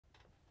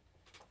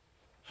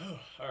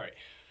Alright,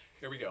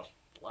 here we go.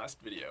 Last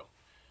video.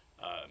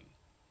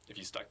 If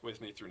you stuck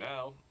with me through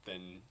now,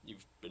 then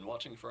you've been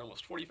watching for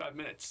almost 45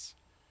 minutes,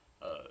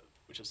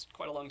 which is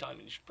quite a long time,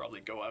 and you should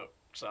probably go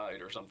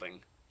outside or something.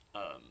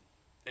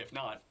 If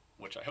not,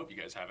 which I hope you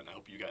guys haven't, I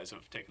hope you guys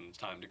have taken the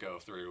time to go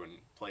through and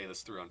play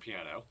this through on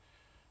piano.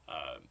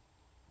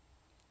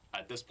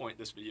 At this point,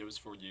 this video is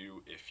for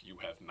you if you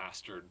have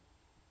mastered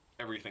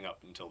everything up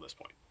until this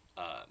point.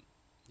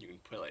 You can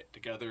play it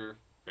together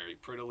very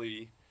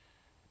prettily,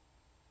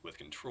 with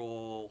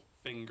control,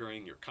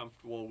 fingering, you're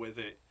comfortable with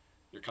it,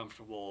 you're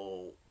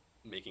comfortable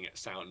making it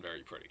sound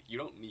very pretty. You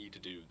don't need to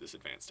do this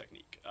advanced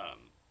technique.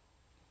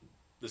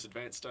 This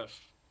advanced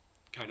stuff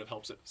kind of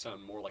helps it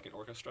sound more like an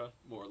orchestra,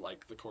 more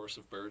like the chorus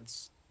of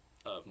birds,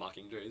 of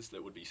mockingjays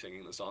that would be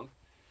singing the song.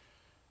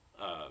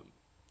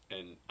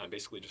 And I'm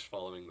basically just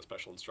following the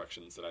special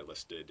instructions that I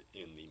listed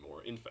in the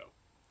more info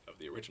of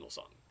the original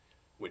song,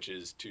 which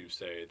is to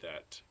say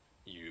that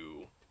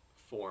you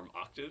form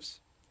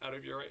octaves out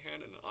of your right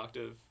hand, and an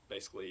octave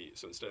basically,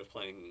 so instead of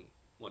playing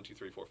 1, 2,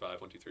 3, 4, 5,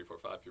 1, 2, 3, 4,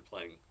 5, you're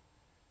playing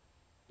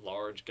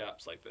large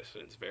gaps like this,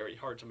 and it's very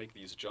hard to make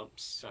these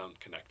jumps sound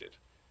connected.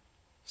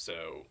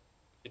 So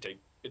it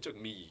took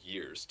me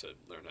years to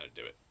learn how to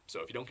do it.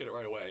 So if you don't get it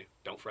right away,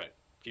 don't fret.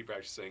 Keep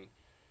practicing.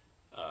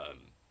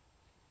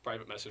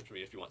 Private message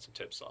me if you want some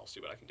tips. I'll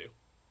see what I can do.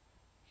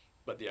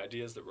 But the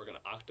idea is that we're going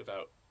to octave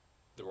out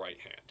the right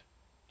hand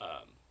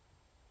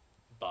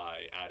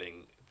by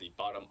adding the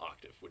bottom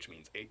octave, which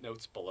means 8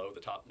 notes below the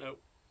top note.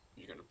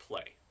 You're going to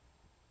play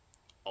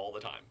all the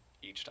time,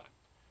 each time,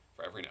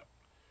 for every note.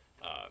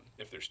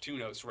 If there's 2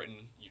 notes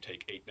written, you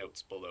take 8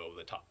 notes below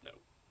the top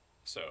note.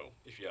 So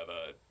if you have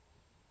a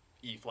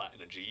E flat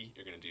and a G,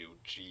 you're going to do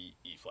G,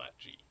 E flat,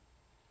 G.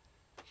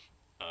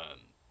 I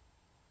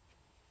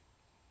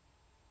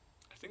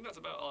think that's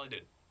about all I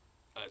did.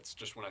 It's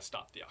just when I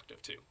stopped the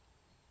octave too.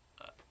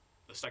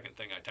 The second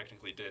thing I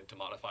technically did to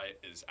modify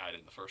it is add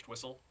in the first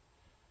whistle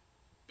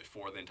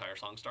before the entire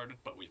song started,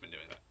 but we've been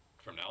doing that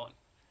from now on.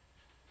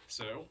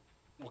 So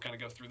we'll kind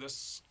of go through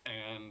this,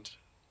 and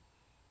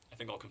I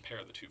think I'll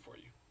compare the two for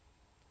you.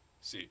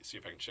 See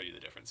if I can show you the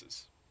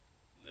differences.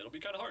 It'll be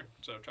kind of hard,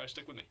 so try to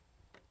stick with me.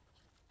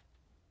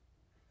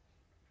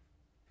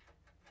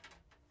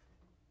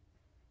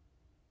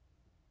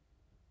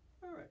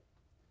 All right.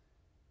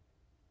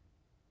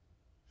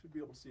 Should be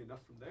able to see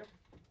enough from there.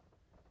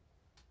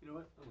 You know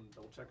what? I'm gonna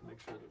double check and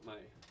make sure that my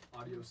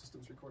audio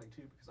system's recording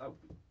too, because I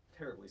would be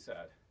terribly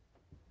sad.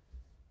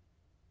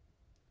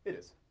 It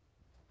is.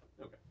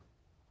 Okay.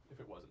 If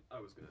it wasn't, I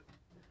was gonna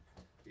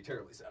be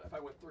terribly sad if I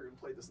went through and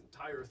played this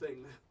entire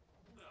thing.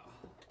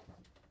 Ugh.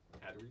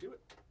 Had to redo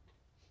it.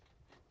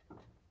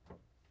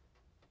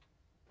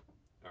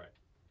 All right.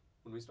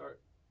 When we start,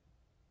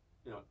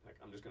 you know, heck,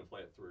 I'm just gonna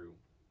play it through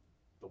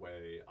the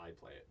way I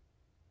play it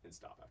and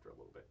stop after a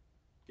little bit.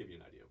 Give you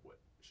an idea of what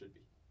it should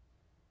be.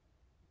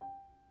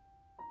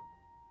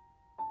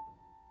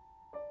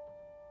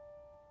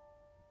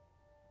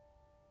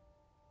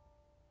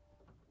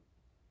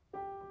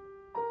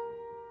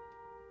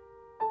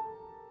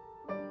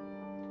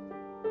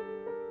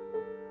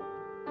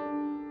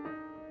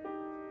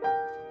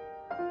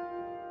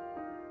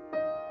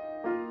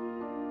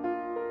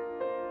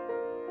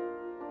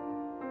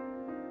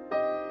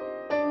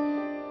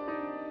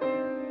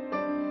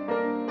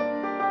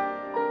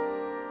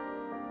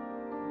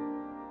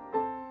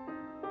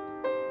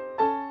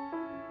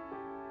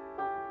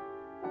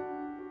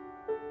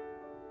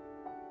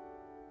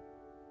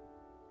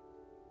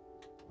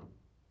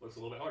 Looks a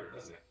little bit harder,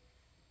 doesn't it?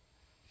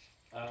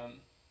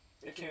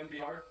 It can be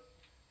hard.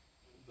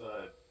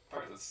 The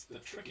part that's the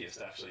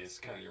trickiest actually is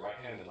kind of your right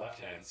hand and left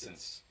hand,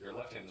 since your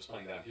left hand was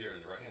playing down here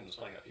and your right hand was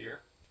playing up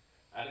here.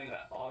 Adding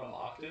that bottom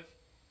octave,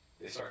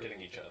 they start getting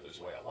each other's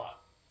way a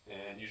lot.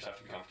 And you just have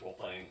to be comfortable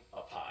playing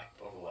up high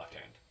over the left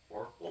hand,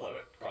 or below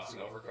it, crossing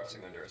over,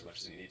 crossing under as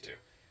much as you need to.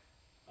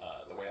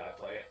 The way I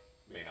play it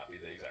may not be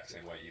the exact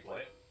same way you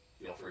play it.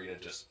 Feel free to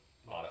just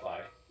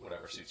modify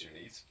whatever suits your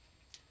needs.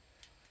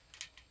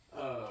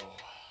 Oh,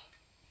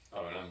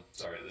 and I'm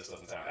sorry this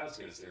doesn't sound as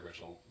good as the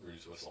original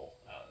Ruse whistle.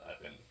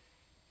 I've been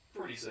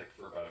pretty sick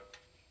for about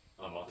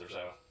a month or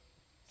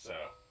so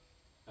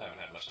I haven't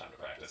had much time to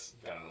practice.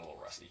 Gotten a little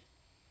rusty.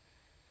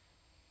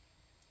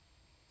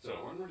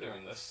 So when we're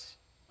doing this,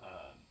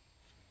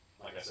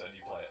 like I said,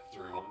 you play it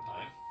through one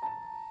time,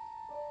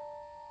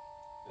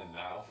 and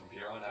now from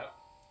here on out,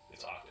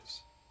 it's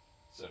octaves.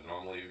 So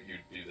normally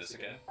you'd do this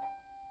again.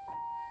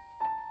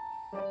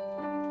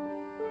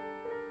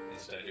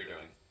 Instead you're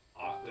doing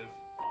octave,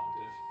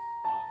 octave,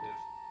 octave,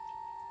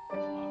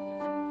 octave.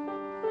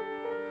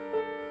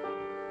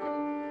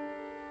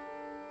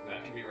 And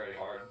that can be very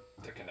hard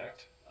to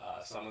connect.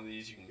 Some of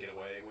these you can get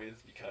away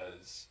with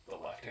because the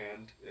left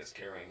hand is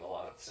carrying a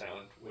lot of the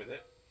sound with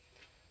it.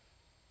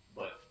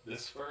 But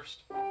this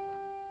first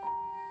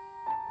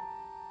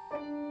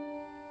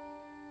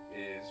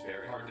is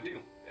very hard to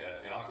do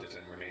in octaves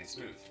and remain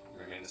smooth.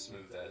 Remain as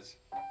smooth as.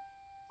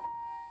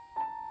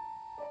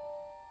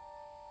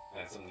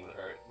 And something that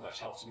very much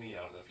helps me,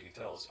 I don't know if you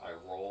can tell, is I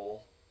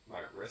roll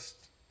my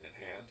wrist and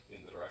hand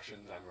in the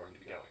direction I'm going to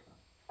be going.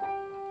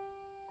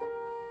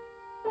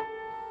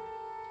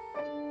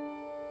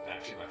 And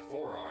actually, my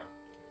forearm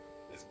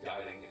is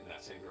guiding in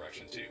that same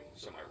direction too.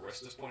 So my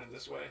wrist is pointed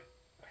this way,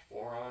 my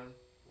forearm,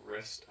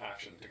 wrist,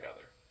 action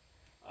together.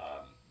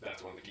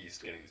 That's one of the keys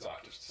to getting these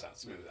octaves to sound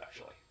smooth,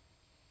 actually.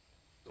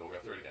 So we'll go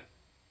through it again.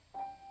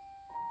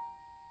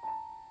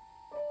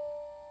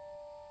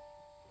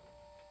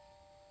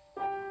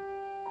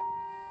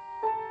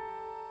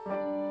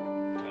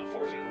 Now,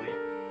 fortunately,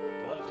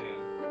 the left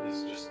hand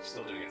is just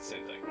still doing its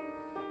same thing.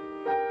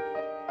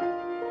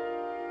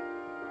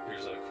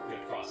 Here's a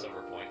good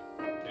crossover point.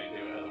 Can't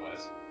do it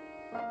otherwise.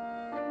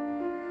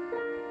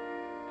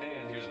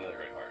 And here's another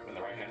great part. When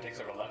the right hand takes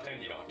over the left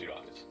hand, you don't have to do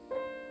octaves.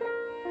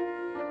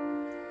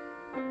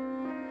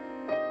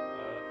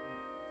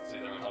 See,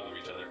 they're on top of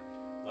each other.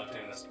 Left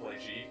hand has to play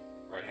G,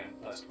 right hand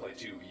has to play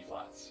 2 E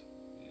flats.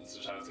 And this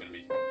is how it's going to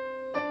be.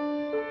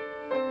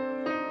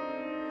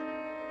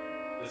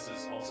 This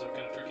is also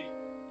kind of tricky.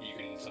 You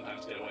can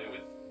sometimes get away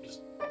with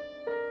just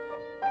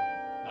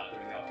not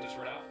doing the octaves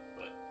for now,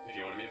 but if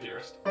you want to be a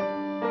purist,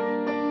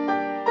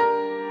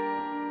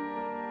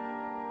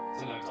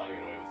 sometimes I'll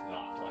get away with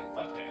not playing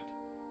left hand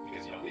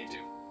because you don't need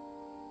to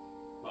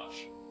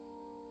much.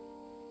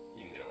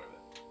 You can get away with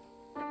it.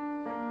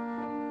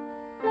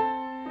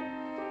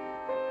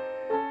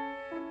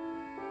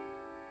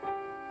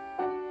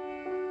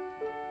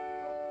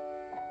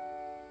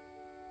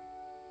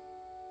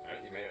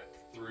 Alright, you made it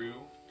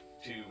through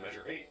to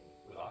measure 8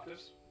 with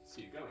octaves. Let's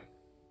keep going.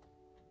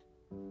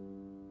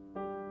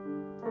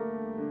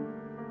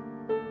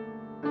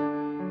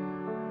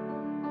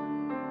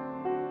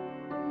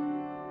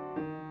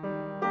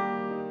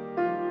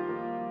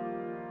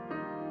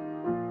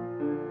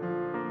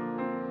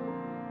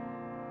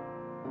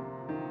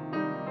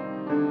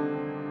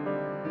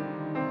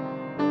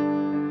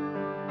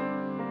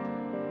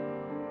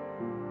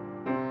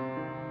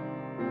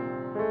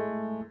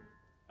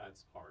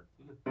 That's hard.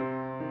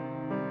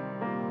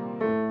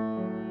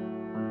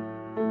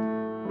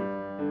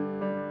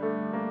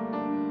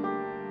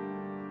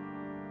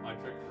 My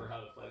trick for how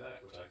to play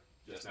that, which I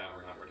just now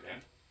remembered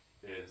again,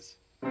 is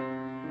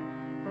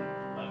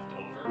left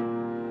over,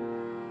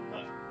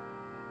 left,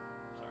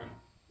 sorry,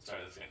 let's try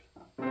this again.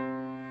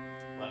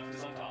 Left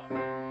is on top,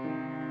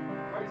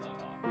 right is on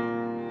top,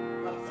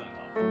 left is on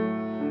top.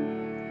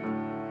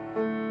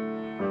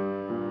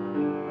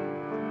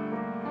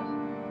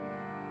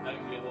 That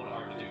can be a little bit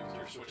hard to do because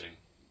you're switching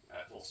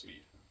at full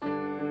speed.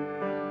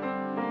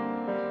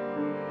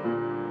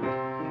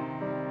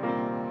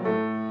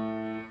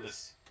 This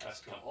has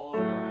to come all the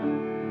way around.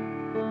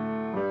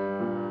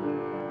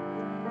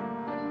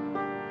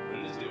 But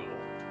it is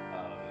doable.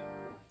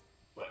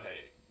 But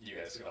hey, you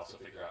guys can also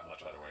figure out a much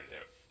better way to do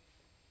it.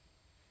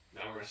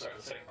 Now we're going to start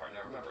with the second part.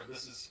 Now remember,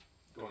 this is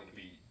going to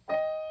be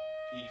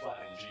E flat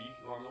and G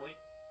normally.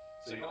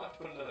 So you don't have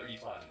to put another E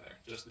flat in there,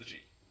 just the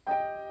G. Then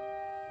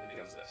it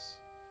becomes this.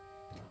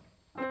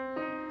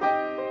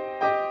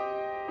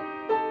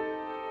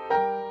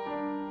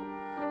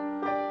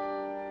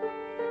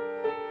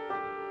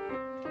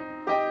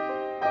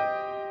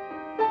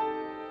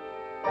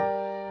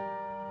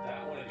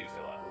 That one I do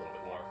fill out a little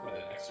bit more with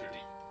an extra D.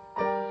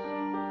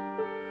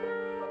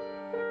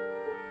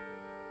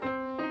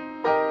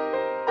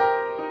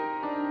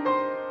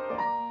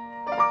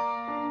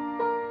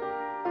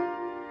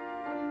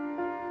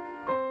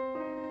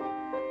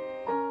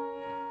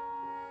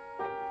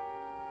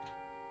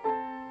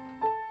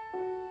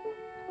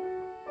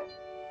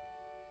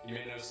 You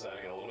may notice that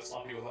I get a little bit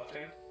sloppy with left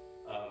hand.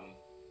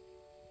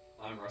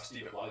 I'm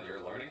rusty, but while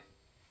you're learning,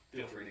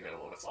 feel free to get a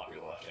little bit sloppy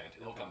with the left hand.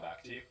 It'll come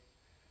back to you.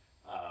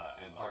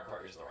 And the hard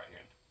part is the right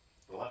hand.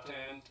 The left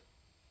hand,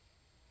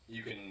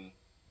 you can,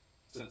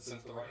 since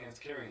the right hand's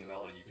carrying the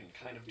melody, you can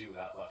kind of do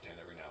without left hand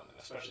every now and then,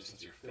 especially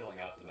since you're filling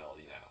out the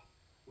melody now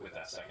with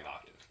that second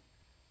octave.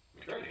 I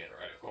mean, try to get it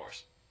right, of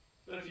course.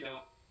 But if you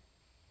don't,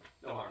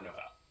 no harm, no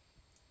foul.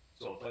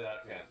 So we'll play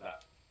that again,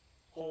 that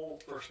whole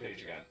first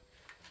page again.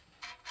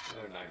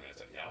 Another 9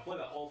 minutes in. Yeah, I'll play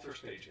that whole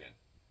first page again.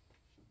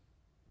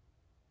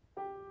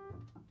 That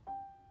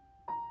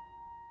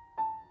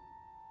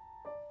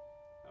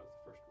was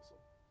the first whistle.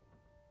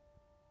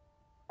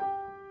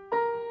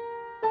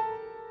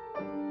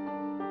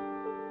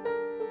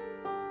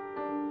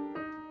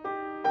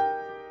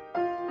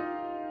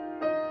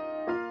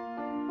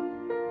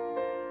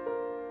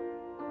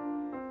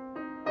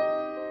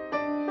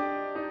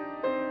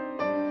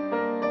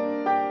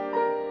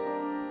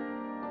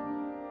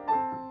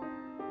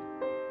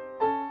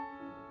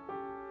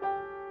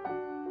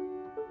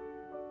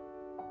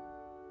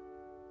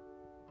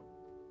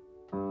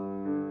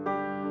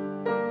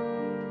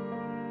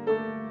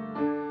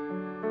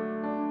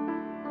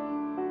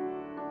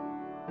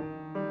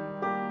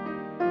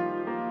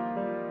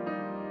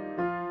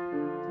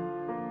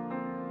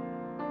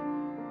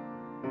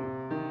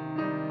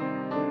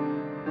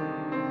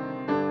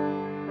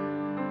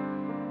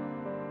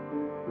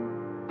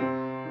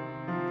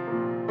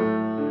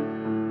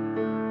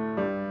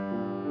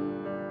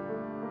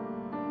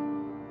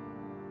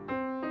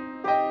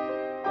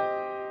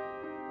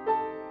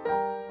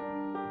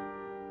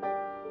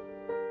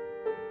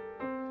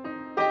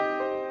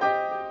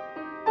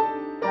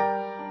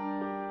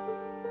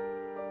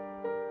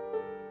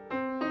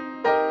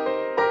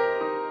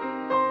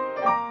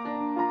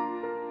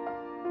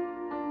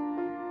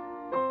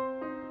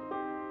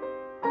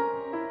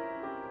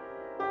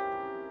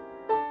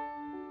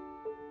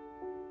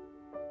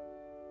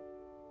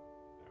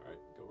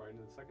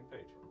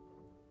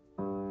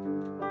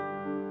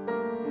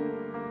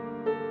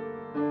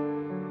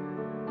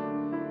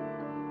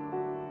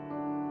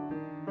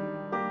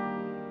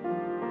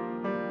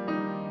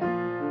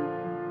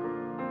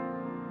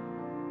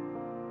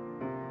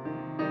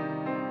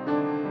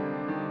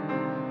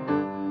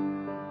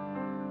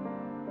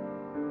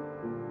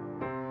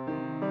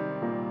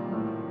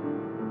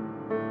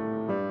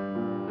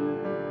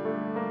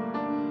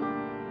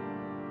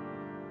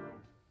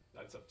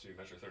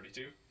 measure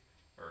 32,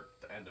 or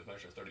the end of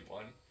measure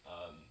 31.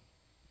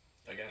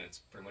 Again, it's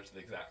pretty much the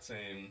exact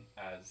same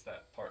as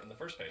that part in the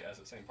first page, as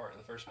the same part in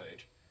the first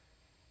page.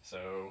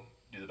 So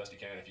do the best you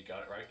can. If you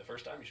got it right the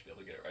first time, you should be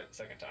able to get it right the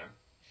second time.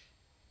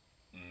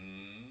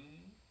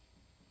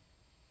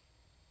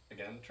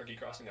 Again, tricky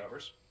crossing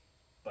overs,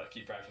 but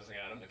keep practicing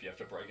at them. If you have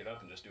to break it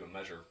up and just do a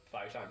measure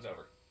 5 times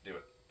over, do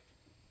it.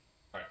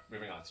 All right,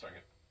 moving on, starting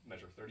at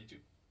measure 32.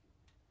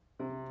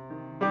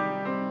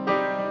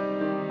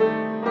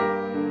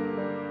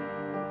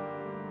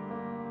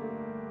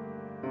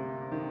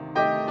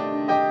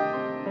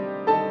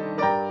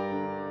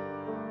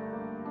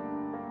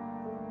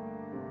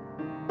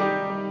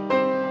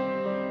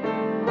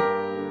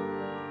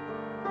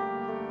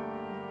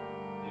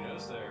 You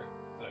notice there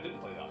that I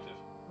didn't play the octave.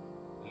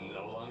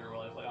 No longer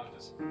will I play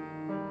octaves.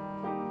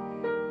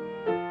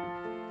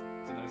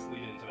 It's a nice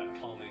lead into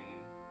that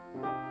calming,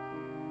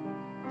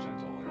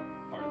 gentler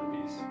part of the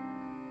piece.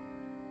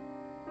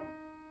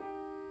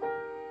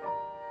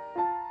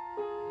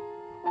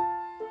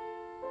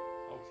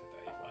 Always hit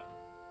that A flat.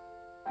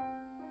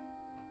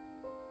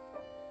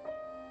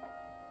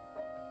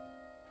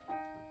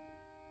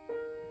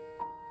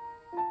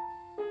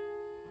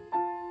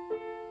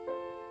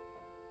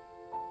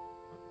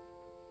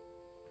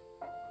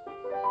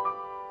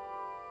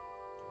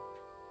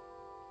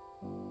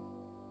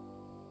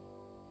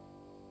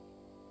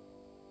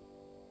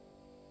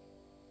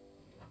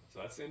 So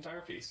that's the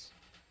entire piece.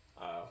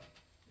 We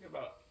have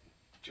about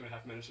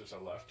 2.5 minutes or so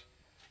left.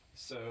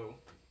 So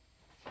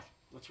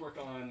let's work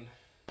on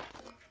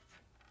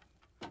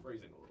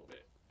phrasing a little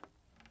bit.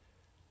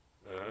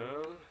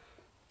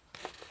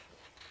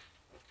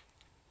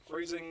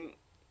 Phrasing,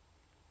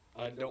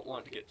 I don't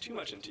want to get too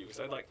much into because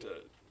I'd like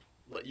to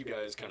let you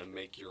guys kind of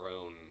make your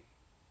own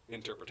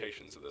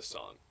interpretations of this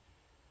song.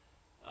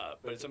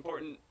 But it's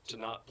important to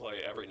not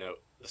play every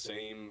note the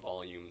same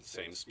volume,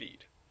 same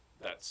speed.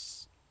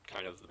 That's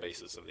kind of the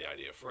basis of the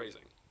idea of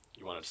phrasing.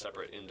 You want to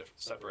separate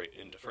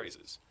into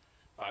phrases.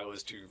 If I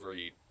was to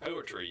read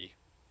poetry,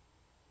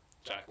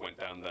 Jack went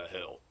down the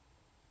hill.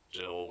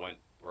 Jill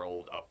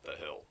rolled up the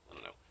hill. I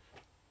don't know.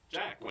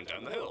 Jack went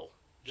down the hill.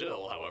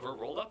 Jill, however,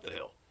 rolled up the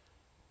hill.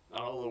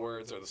 Not all the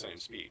words are the same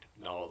speed.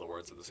 Not all the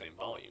words are the same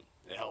volume.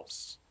 It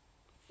helps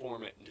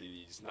form it into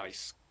these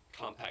nice,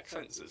 compact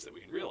sentences that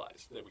we can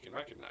realize, that we can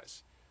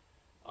recognize.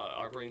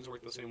 Our brains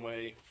work the same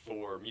way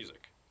for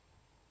music.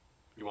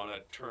 You want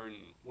to turn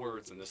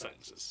words into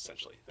sentences,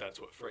 essentially. That's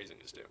what phrasing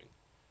is doing.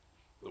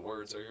 The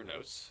words are your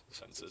notes, the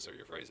sentences are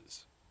your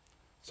phrases.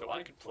 So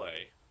I could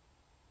play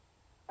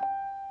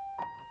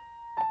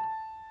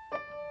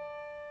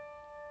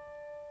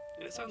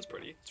and it sounds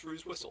pretty, it's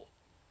Rue's whistle.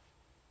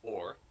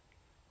 Or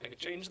I could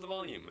change the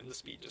volume and the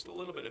speed just a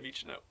little bit of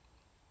each note.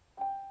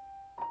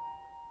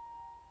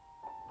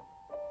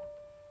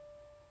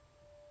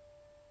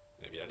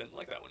 Maybe I didn't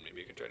like that one,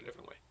 maybe I could try it a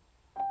different way.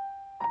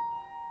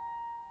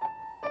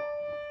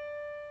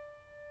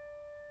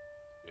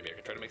 Maybe I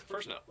could try to make the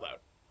first note loud.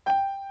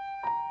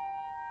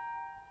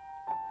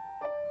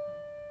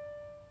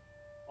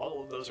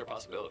 All of those are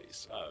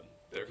possibilities.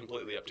 They're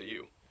completely up to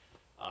you.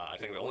 I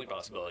think the only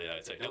possibility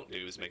I'd say don't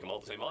do is make them all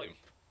the same volume.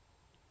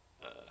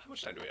 How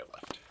much time do we have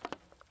left?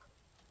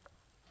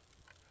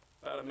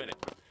 About a minute.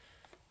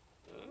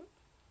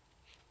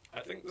 I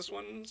think this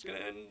one's going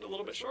to end a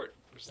little bit short,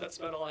 which that's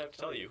about all I have to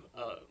tell you.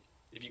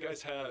 If you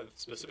guys have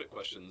specific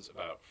questions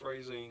about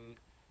phrasing,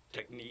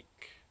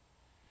 technique,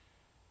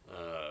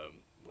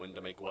 when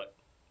to make what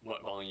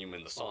volume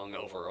in the song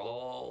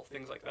overall,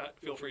 things like that,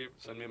 feel free to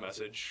send me a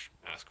message,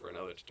 ask for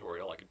another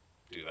tutorial. I could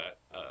do that.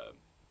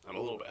 I'm a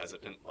little bit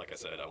hesitant. Like I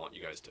said, I want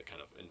you guys to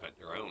kind of invent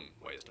your own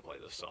ways to play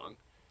this song.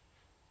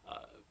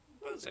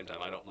 But at the same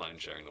time, I don't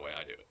mind sharing the way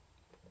I do it.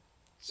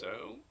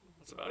 So,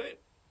 that's about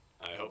it.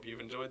 I hope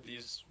you've enjoyed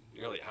these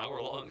nearly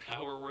hour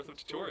worth of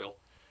tutorial.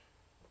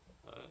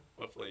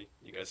 Hopefully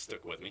you guys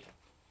stick with me.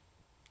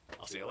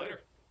 I'll see you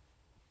later.